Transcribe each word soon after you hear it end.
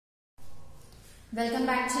Welcome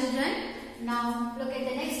back, children. Now look at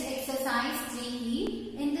the next exercise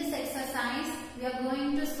 3E. In this exercise we are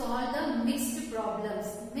going to solve the mixed problems.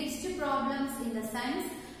 Mixed problems in the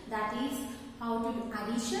sense that is how to do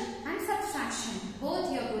addition and subtraction.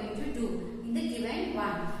 Both you are going to do in the given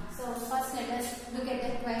one. So first let us look at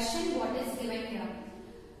the question. What is given here?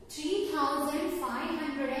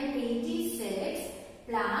 3586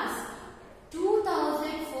 plus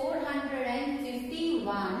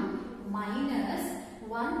 2451 minus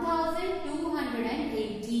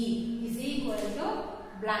 1280 is equal to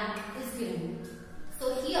blank is given. So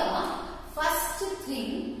here first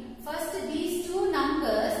these two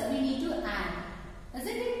numbers we need to add,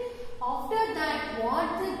 isn't it? After that,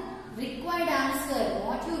 what the required answer,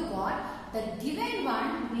 what you got, the given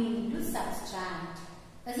one we need to subtract,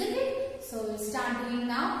 isn't it? So we'll start doing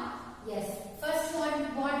now. Yes, first what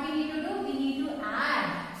we need to do, we need to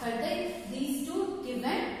add for these two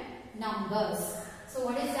given numbers. So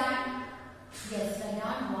what is that? Yes, write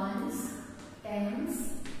down ones,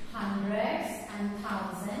 tens, hundreds and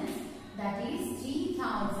thousands. That is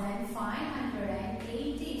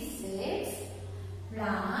 3586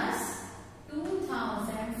 plus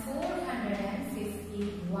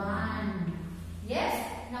 2451. Yes,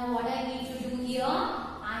 now what I need to do here?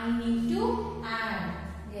 I need to add.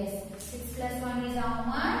 Yes, 6 plus 1 is how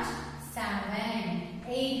much? 7.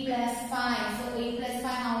 8 plus 5. So 8 plus 5,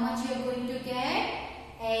 how much you are going to get?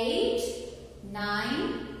 8,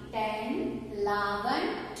 9, 10,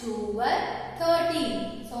 11, 12,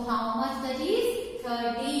 13. So how much that is?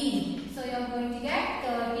 13. So you are going to get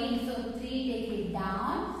 13. So 3 take it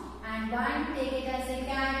down and 1 take it as a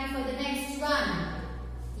carry for the next one.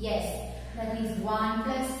 Yes, that is 1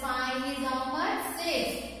 plus 5 is how much?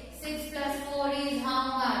 6. 6 plus 4 is how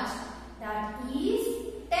much? That is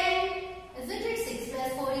 10. Isn't it? 6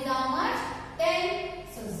 plus 4 is how much? 10.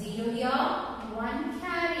 So 0 here, 1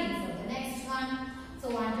 carry for the next one. So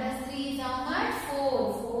 1 plus 3 is how much?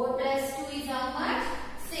 4. 4 plus 2 is how much?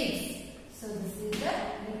 6. So this is the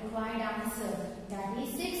required answer. That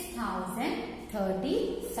is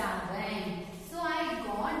 6037. So I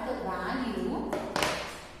got the value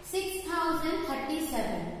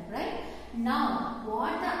 6037, right? Now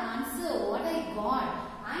what the answer, what I got,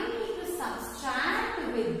 I need to subtract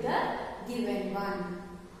with the given one.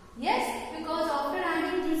 Yes, because after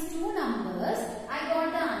adding these two numbers, I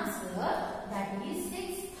got the answer, that is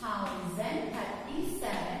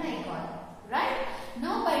 6037 I got, right?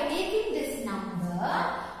 Now by taking this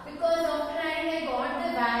number, because after adding I got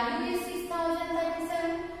the value is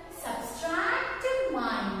 6037, subtract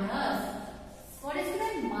minus, what is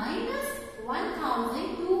that? Minus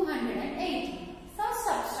 1280. So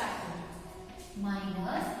subtract it.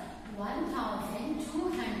 Minus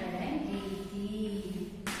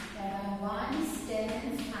 1280. There are ones,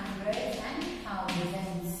 tens, hundreds and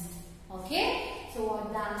thousands. Okay. So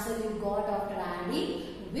what the answer you got after adding?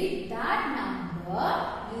 With that number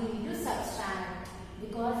you need to subtract.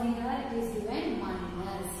 Because here it is given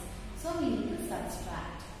minus. So we need to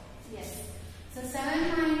subtract. Yes. So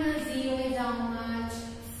 7 minus 0 is how much?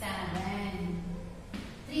 7.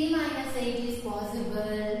 3 minus 8 is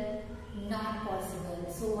possible? Not possible.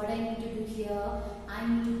 So what I need to do here? I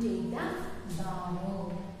need to take the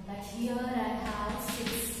borrow. But here I have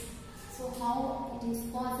 6. So how it is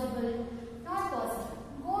possible? Not possible.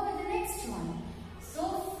 Go with the next one. So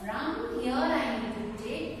from here I need to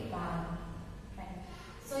take borrow. Right.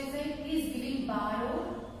 So if it is giving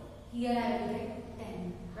borrow, here I will get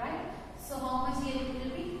 10. Right. So how much here it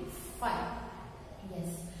will be? 5. Yes.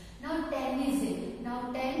 Now 10 is it.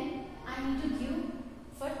 Now 10 I need to give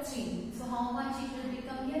for 3. So how much it will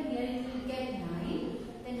become here? Here it will get 9.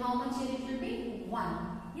 Then how much here it will be?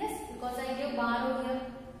 1. Yes, because I gave borrow here.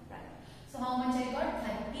 Right. So how much I got?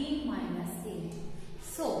 13 minus 8.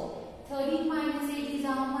 So 13 minus 8 is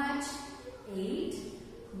how much? 8,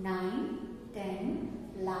 9, 10,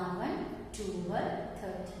 11, 12,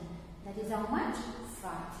 13. That is how much?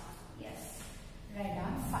 5. Yes. Write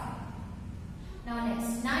down 5. Now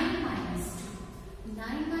next, 9 minus 2.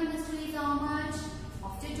 9 minus 2 is how much?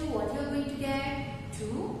 After 2, what you are going to get?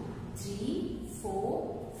 2, 3,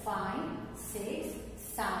 4, 5, 6,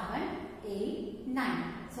 7, 8, 9.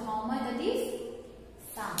 So how much that is?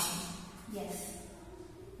 7. Yes.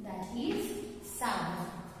 That is 7.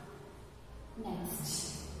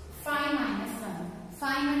 Next. 5 minus 1.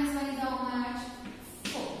 5 minus 1 is how much?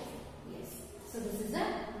 4. Yes. So this is the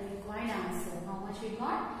required answer. How much we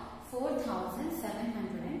got?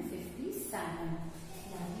 4757.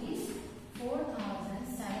 That is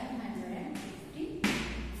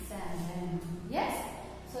 4757. Yes.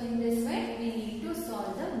 So in this way we need to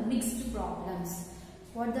solve the mixed problems.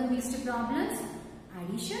 What the mixed problems?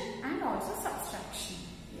 addition and also subtraction.